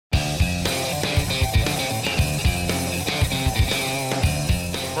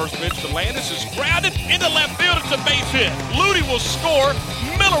First pitch to Landis is grounded into left field. It's a base hit. Luty will score.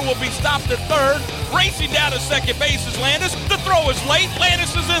 Miller will be stopped at third. Racing down to second base is Landis. The throw is late.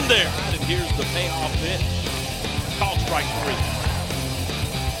 Landis is in there. And here's the payoff pitch. Called strike 3.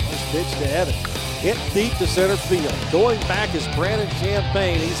 First pitch to Evans. Hit deep to center field. Going back is Brandon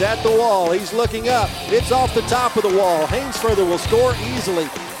Champagne. He's at the wall. He's looking up. It's off the top of the wall. Hainsfurther will score easily.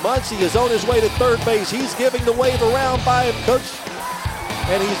 Muncy is on his way to third base. He's giving the wave around by him, coach.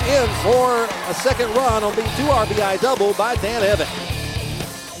 And he's in for a second run on the 2 RBI double by Dan Evans.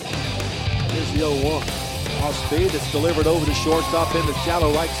 Here's the 0-1. Off speed, it's delivered over to shortstop into shallow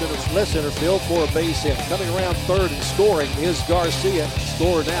left center field for a base hit. Coming around third and scoring is Garcia.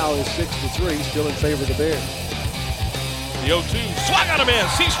 Score now is 6-3, still in favor of the Bears. The 0-2, swung on a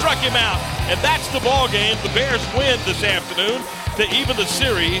miss. He struck him out, and that's the ball game. The Bears win this afternoon to even the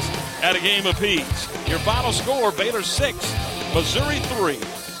series at a game apiece. Your final score: Baylor 6, Missouri 3.